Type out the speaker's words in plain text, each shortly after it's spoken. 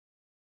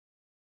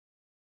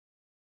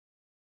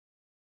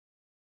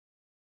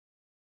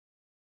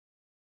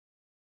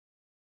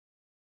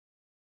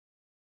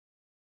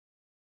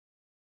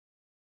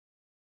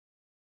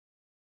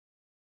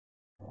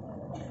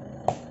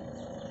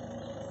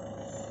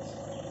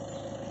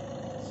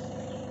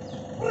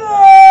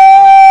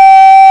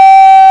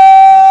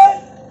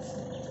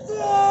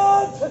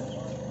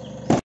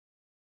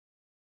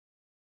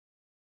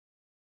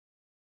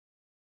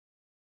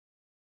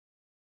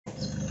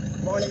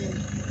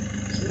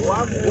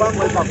One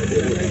welcome.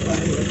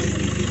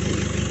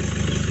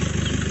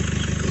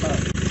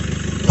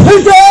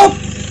 Hands up!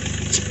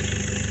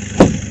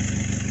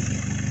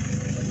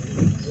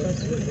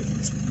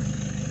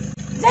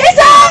 Hands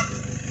up!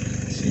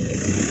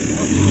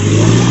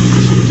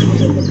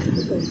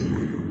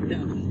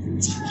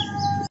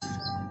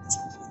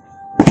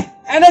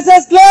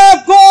 NSS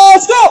Club, go!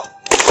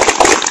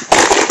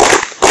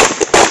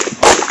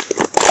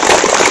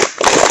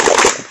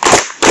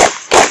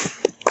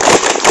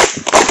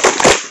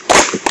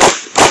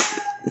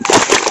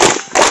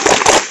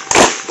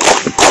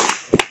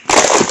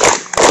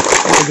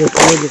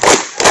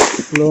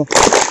 Slow.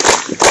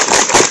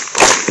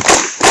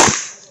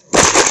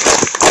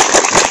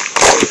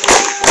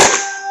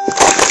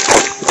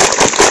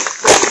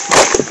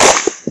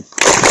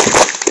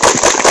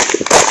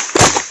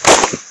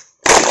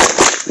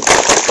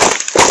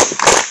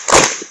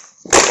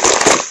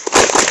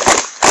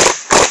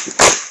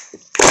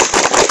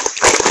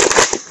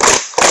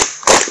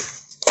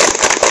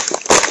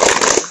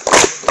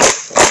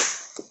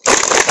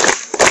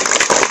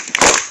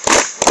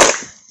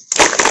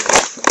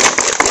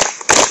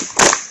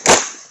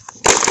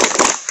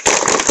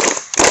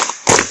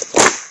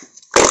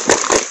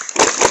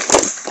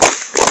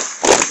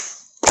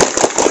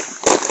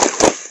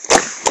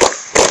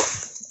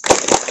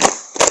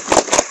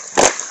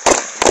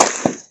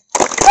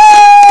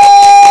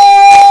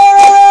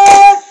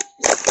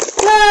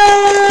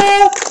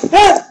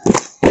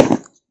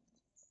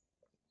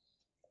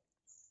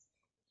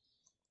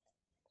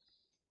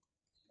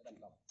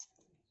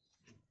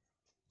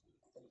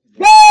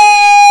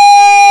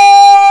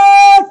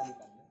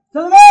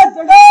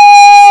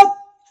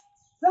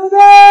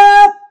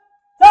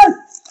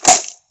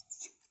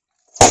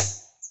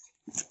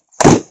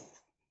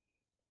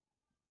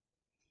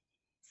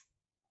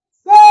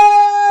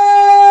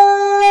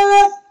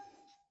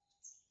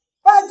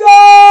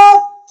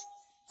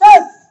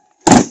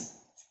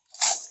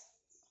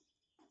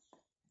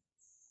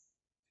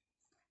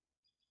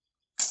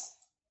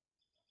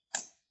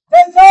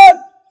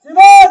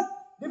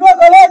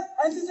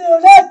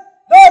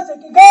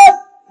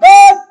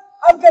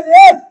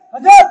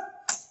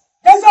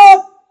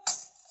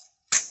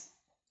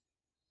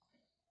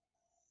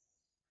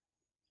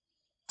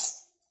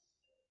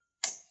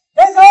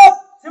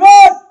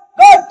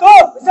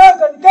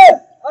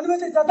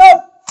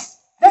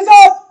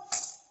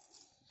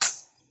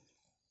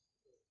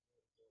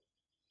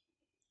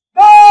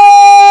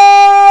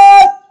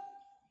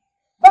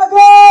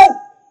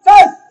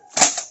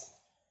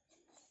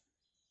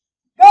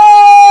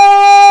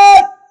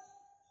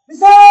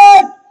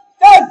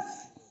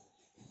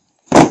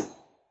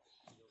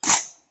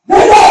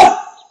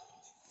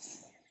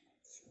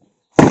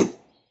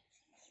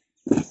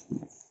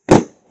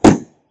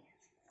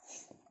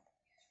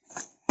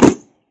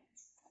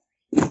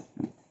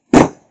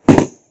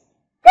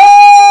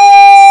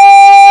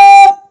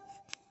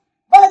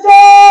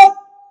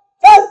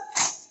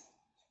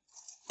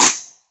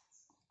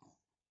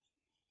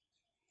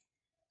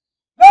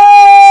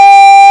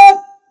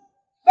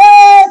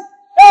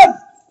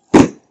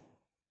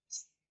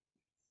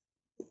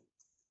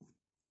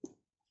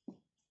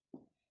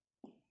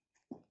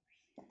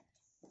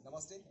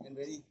 Namaste and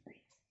very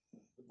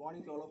good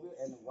morning to all of you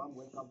and warm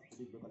welcome to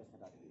Digboi.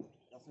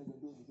 That's why we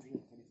do this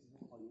is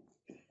for you.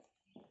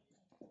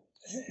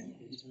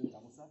 This is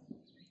Gamusa.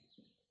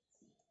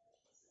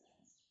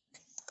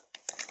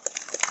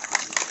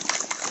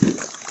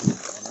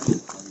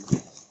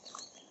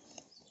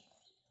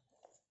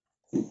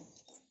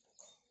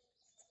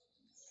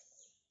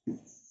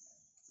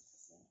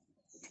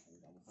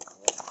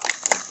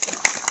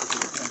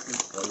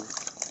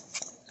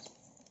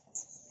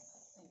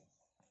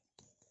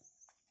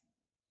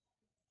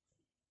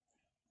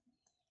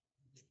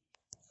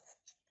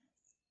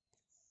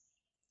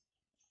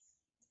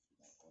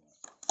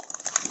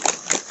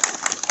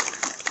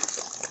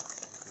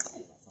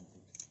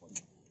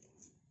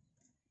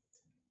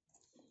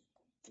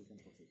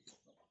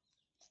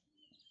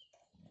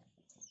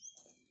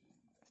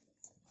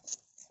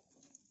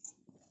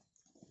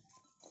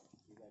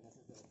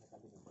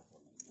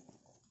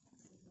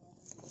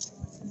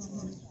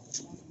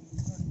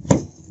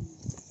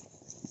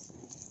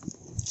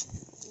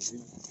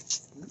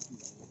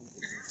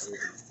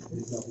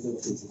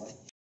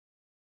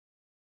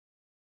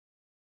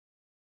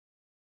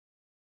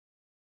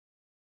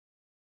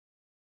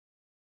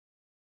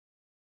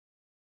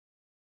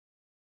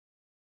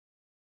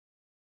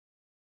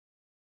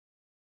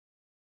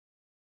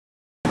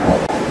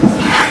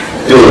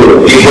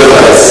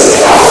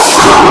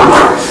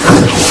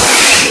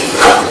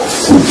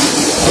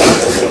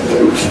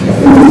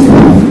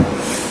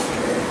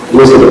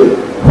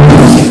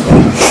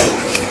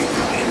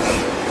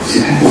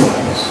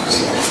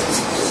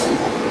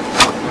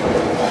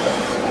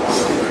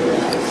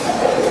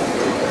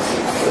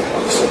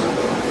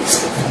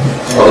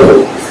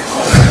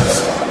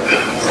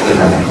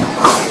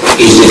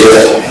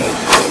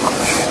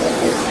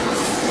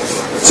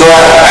 So I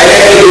like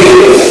to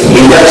give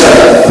introduction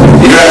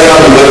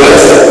of the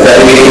workers that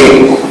we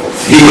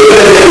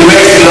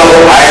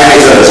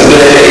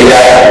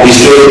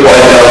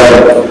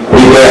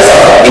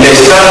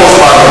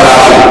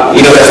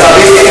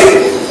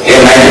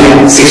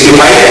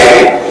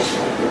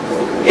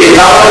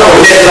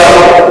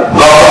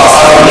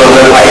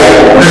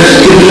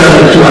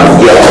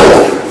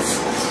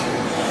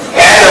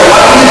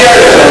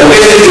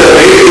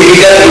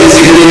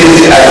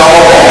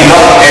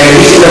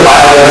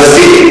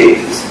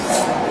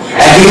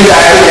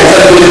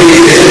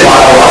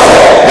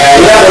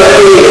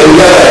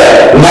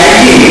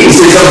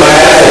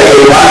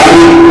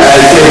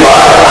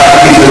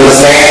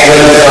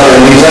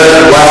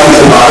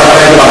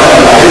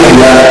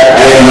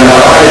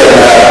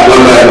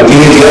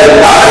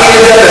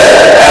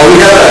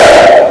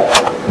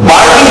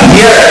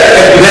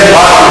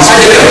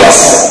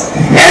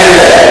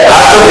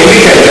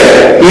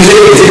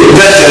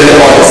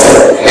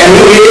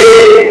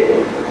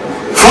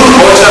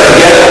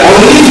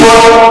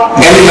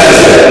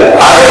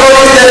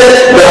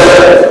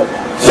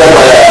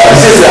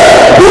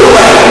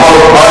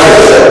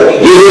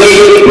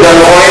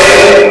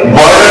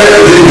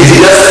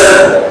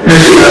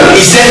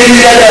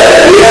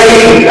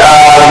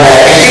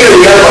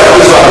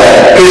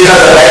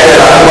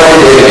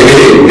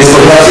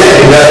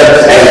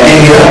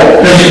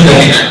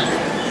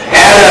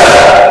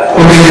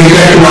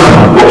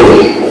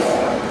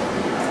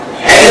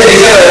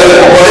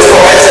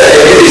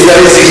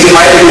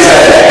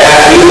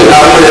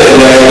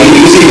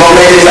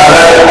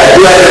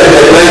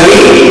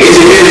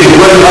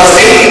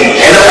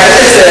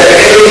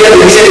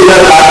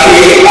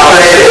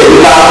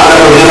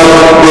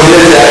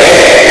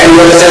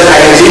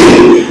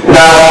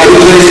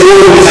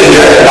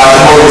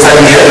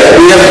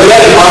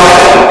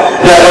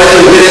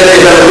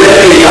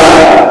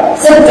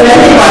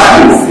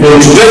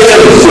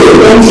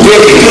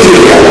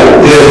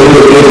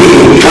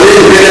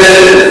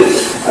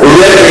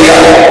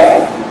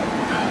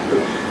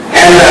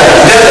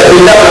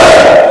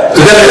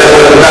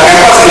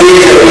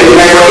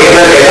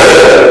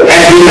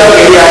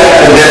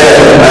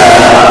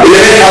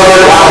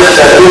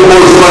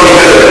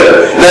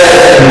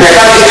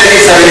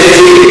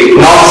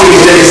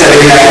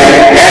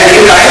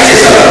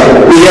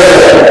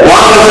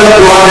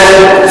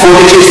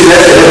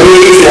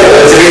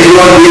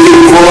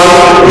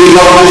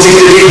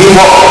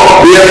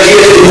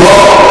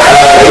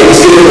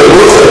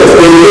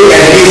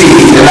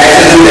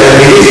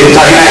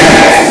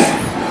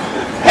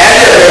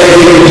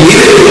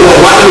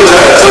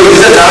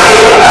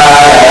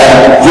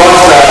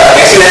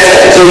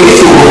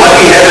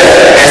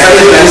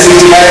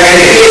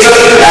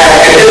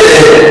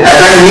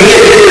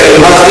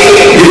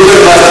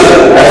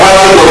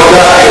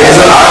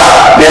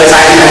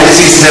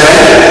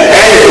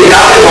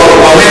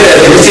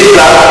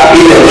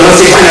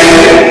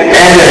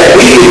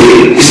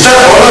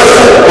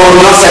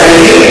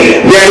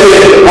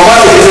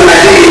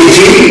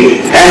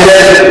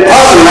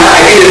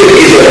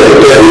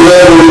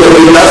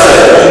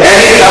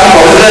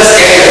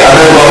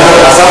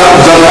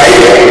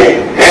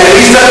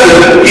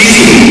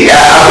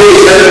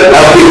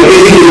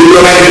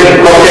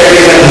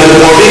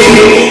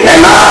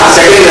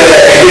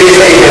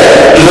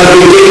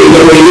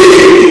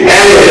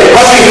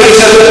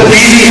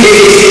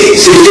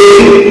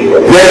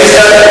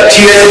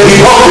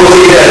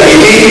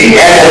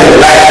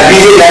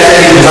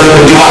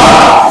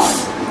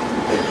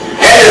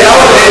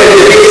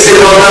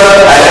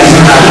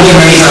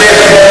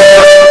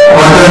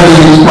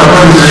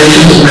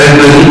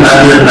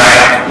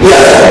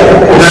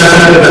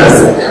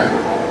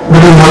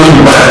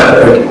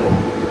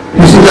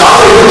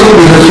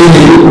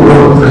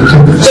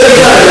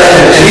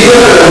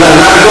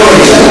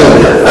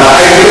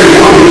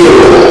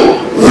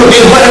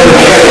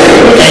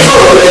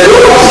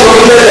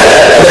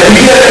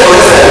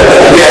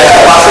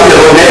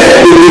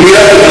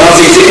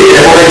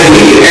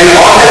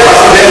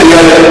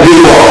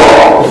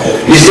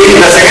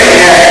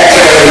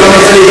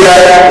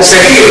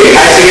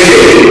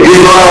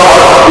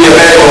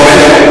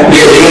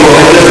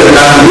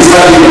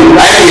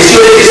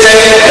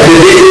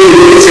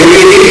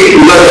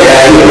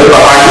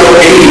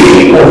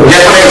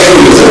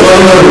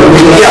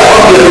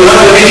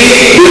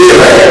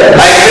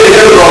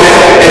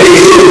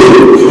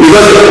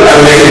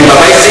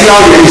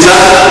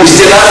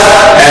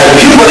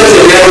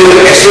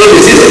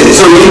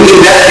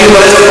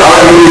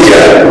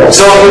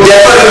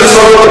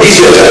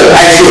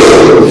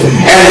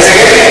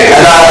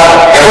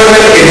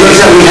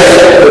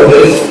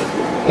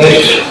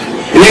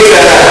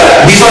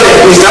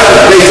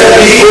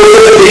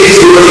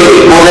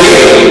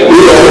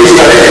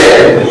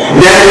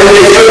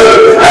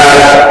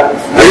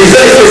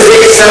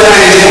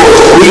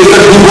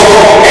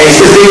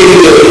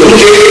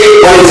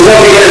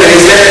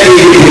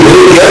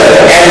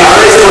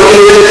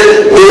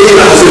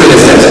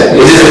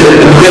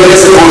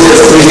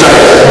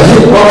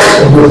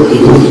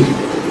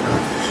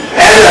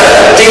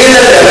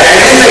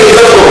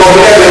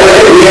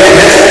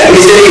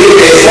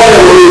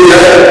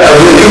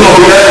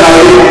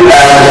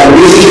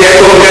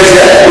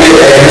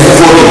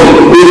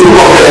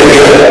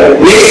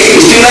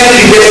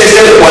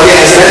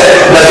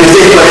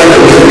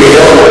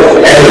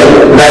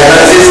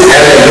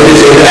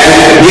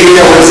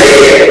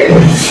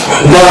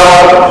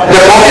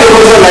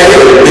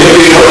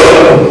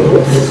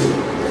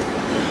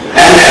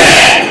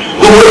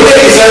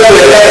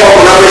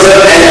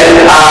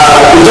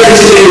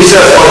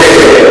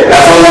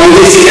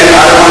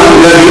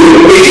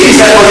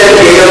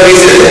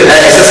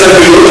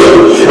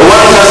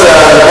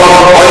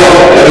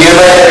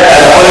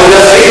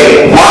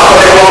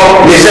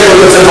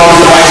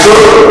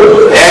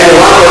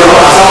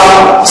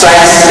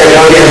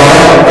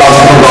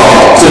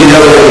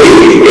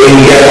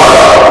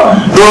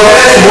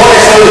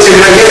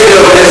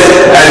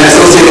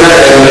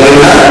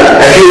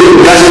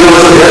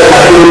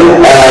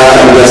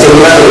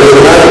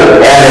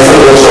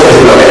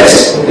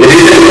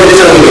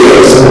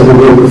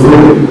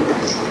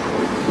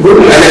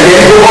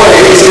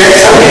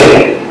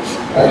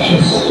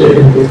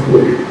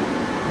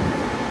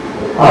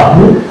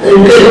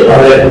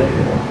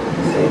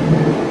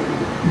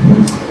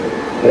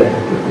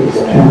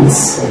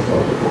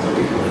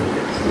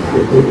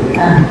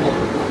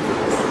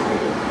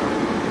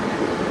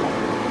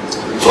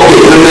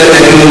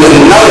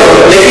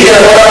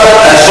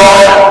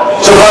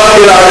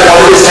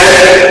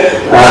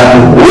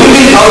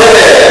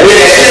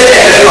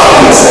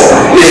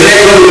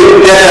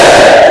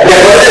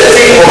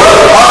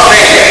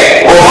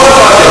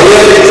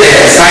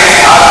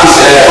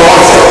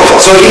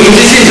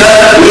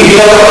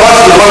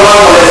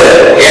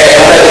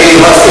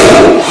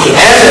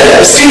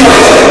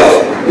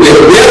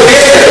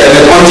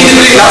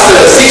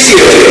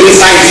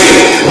Science,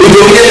 we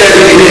dominated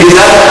in the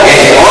design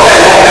and all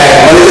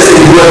that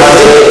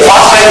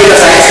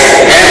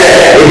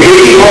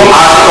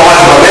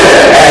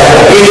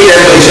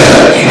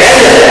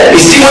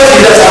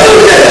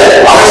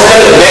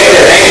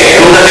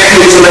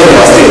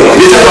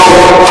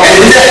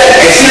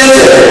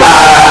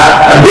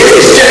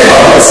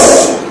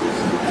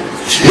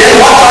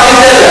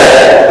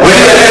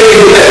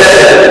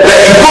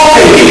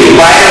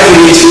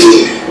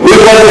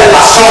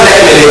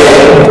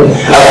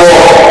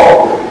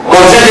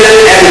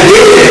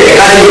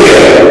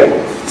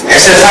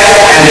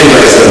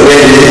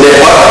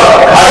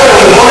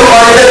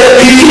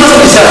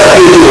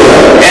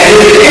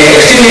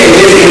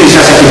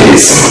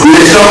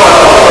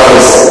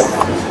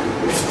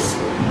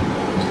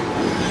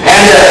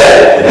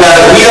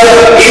we are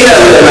in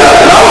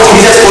now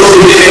we just supposed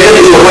to be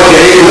related to what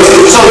generating.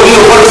 So we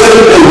want to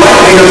know what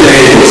kind of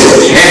generating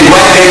and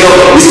what kind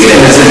of skill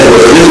and lesson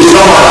this is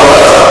from our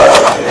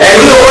and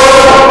we want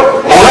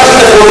honors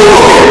the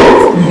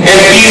whole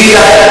and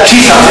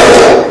key subject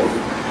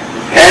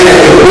and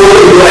go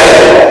to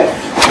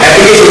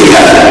application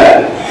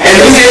and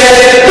we say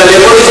that the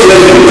level is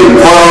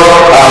 12 for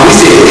we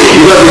say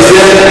because we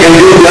say can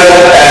do that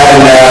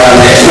and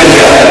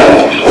experiment here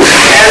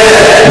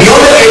and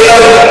beyond the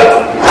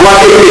area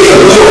qualification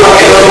so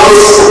whatever was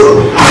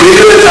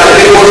related to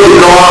the course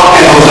diploma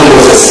and optional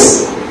courses.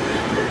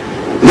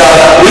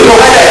 We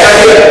provide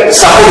academic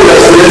support to the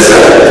students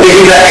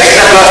taking the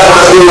extra class for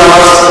the school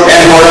members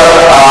and for the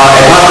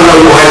advanced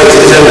level provide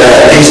system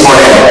things for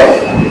them.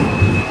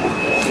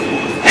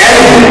 And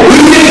we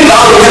think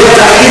now we have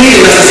the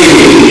academic industry.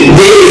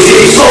 They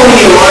receive so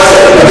many awards,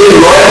 they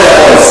loyal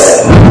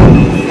efforts.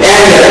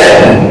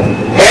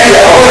 And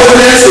our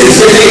students,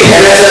 especially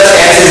NSS,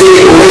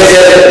 NCC,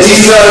 OSL,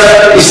 teacher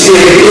is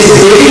dedicated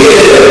serving for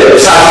the community.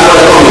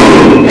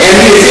 And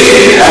we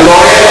receive a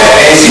loyal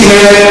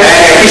achievement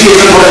and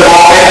appreciation for the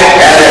government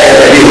and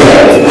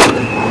everywhere.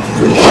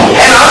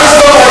 And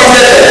also what is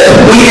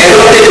that we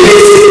adopted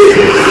this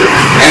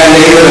and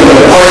even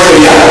forest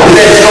area with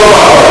the job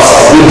powers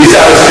with this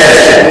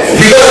understanding.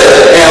 Because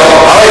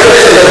our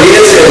education is the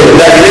biggest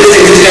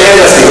existing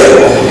industry.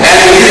 And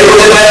it is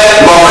approached by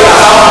government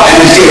Assam and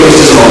district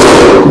offices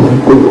also.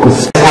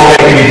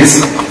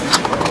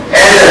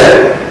 And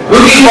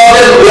looking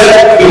forward to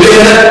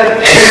implement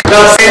the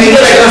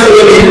technical actors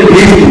will be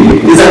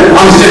these are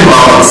constant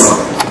problems.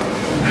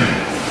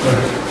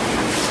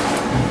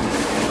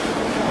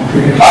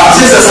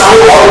 Since the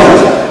sound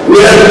we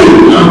have to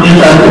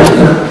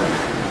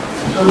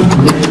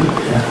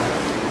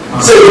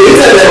so it is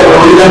a level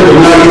of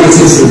the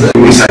systems that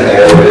we decide.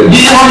 Do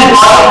you want to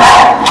talk about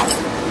that?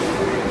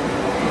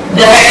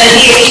 The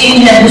faculty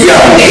exchange and the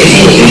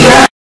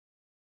exchange.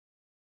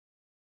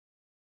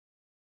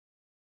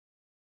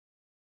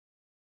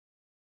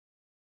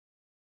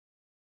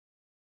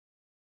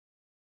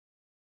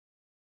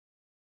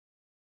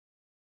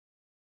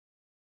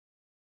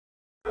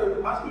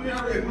 First, we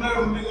have regular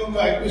holding of the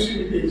IPC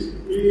meetings.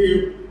 We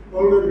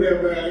always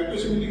have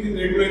IPC meeting in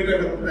regular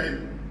interval of time.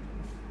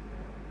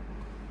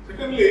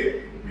 Secondly,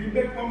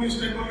 feedback from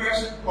stakeholders,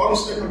 all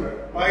stakeholders,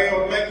 by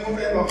online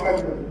mode and offline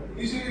mode.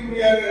 Initially, we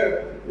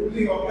are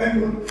using offline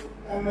mode,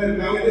 and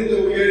nowadays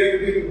we are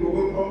using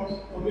Google Forms,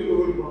 only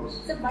Google Forms.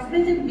 So, what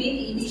were the main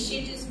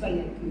initiatives by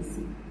IQAC?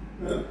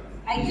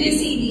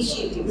 IQAC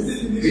initiatives. This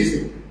is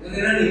initiative.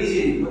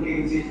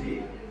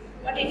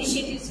 What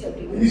initiatives you have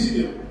taken?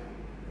 Initiative.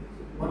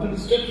 What is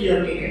the step we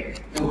have taken?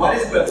 What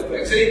is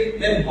actually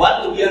then what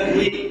we are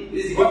doing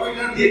is what we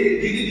are doing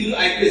due to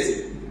IQAC.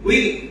 We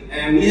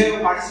have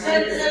a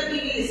participant. Sir, we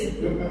will listen.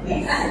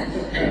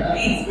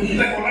 This is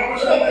the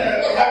collaboration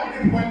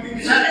happening pointing.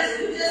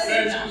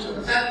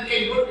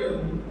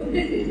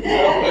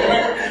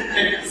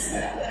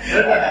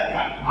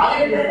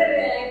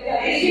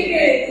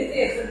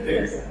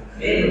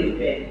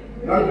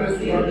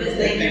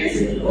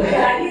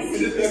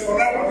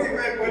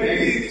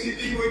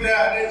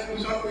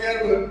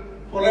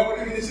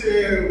 Collaborating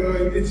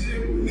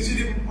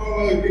initiative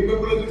Digboi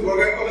College,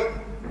 Gorgan College,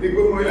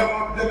 Digboi Mohila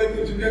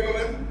Mahavidyalaya, Junior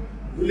College,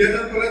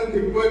 Juliana College,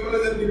 Digboi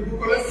College, and Digboi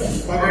College,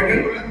 Bagadia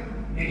College.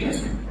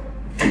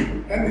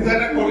 And these are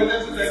the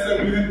colleges that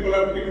we have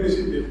collaborating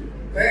initiative.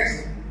 Next,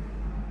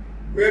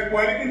 we have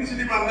quality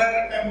initiative under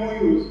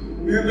MOUs.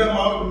 We have the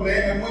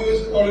MOUs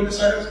already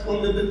signed for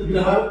the. You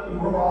have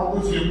all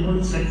those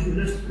MOU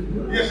certificates?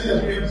 Yes, we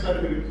have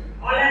certificates.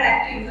 All are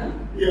active, no?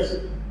 Yes.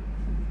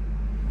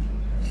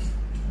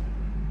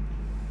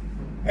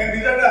 And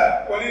these are the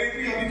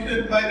quality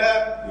audited by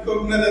the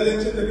recognized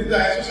agency, that is the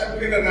ISO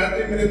certificate Naac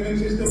management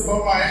system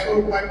from ISO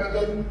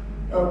 5000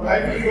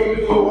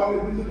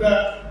 5001. This is the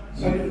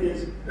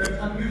certificates. That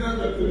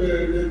certificate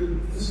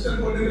the system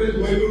coordinator is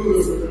going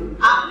to.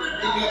 After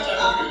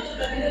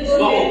the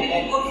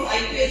go to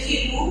IQAC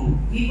 2,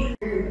 we will.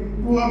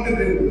 200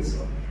 ranges.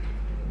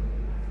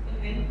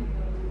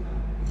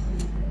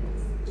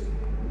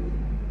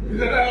 These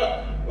are the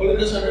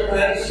already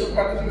certified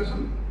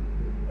participation.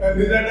 And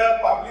these are the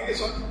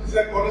publication, this is a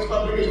college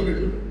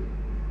publication.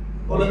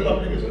 College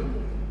publication.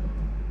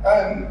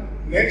 And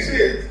next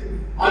is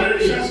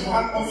research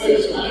and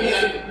mobilization.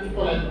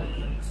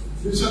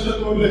 Research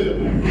and mobilization.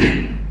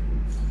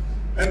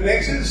 And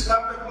next is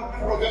staff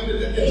development program.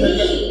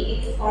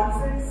 Any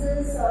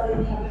conferences or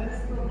any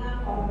awareness program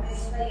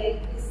organized by IQAC?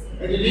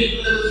 And you need to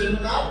do the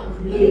seminar.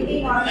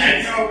 Anything on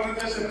And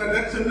organize a seminar.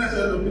 That seminar,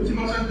 which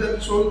was that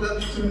shows that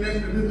seminar is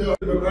the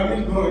program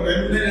is not,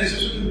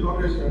 association is not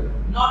registered.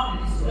 Not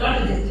registered. Not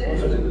registered.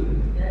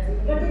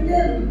 But in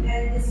the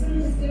this one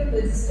is given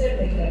registered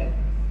like that.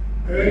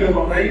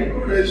 Trying to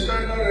register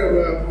the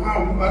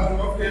but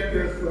not yet in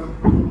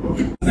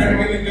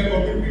the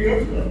public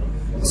period.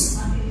 This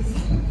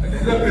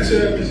is the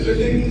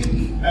facilitating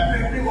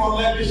effective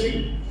online teaching.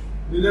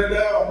 These are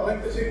the online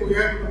teaching we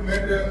have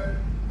made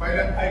by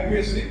the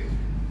IQAC.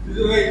 This This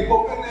is the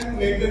important and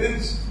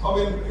maintenance of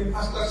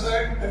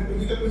infrastructure and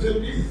physical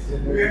facilities.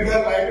 We have the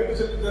library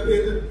facilities that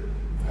is.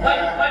 But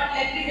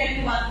let me tell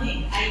you one thing,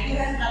 IQ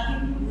has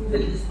nothing to do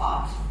with this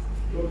part.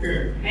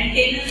 Okay.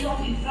 Maintenance of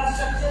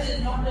infrastructure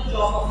is not the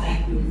job of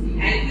IQAC.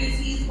 IQAC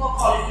is for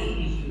quality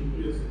initiatives.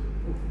 Yes.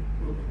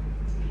 Okay.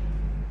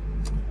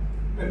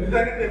 And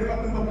design and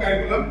development of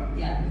curriculum.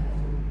 Yeah.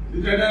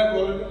 Design and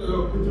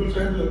principal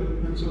science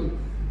mentioned.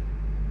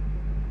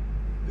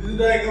 This is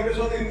the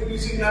innovation in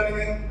increasing learning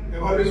and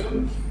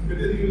evaluation. It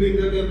is using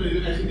the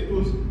ICT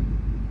tools.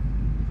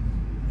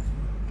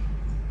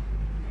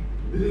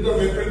 This is the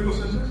mentoring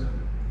processes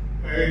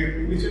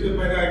initiated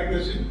by the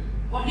IQAC.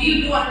 What do you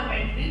do under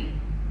mentoring?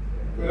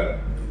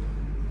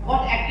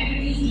 What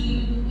activities do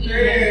you do?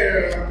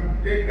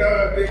 Take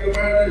over the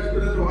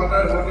experience of what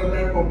are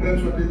their problems,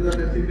 what is the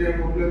testing their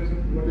problems,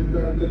 what is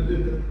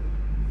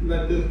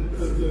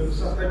the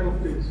such type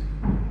of things.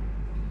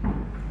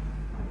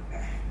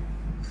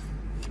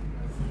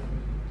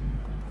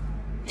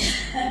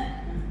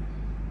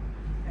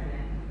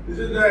 This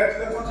is the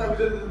external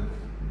services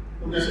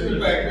national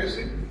by IQAC.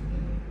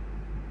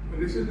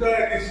 This is the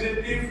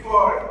initiative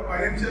for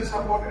financial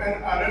support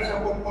and other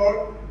support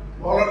for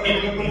all of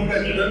development of the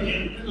students. It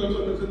is also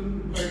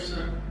mentioned by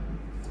sir.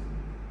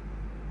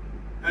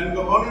 And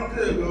governance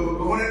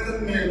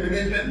and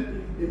management,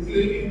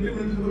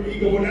 implementation of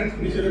e-governance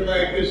initiated by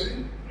IQAC,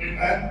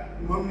 and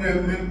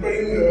monitoring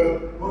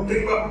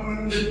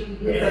performance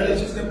with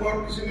system for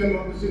teaching and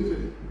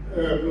non-teaching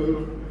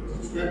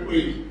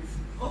employees.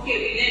 Okay,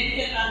 let me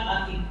tell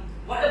one thing.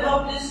 What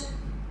about this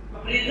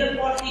appraisal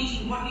for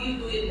teaching? What do you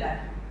do in that?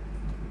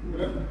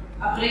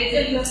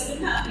 Appraisal, you have to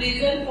do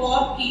appraisal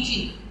for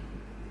teaching.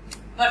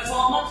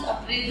 Performance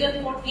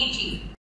appraisal for teaching.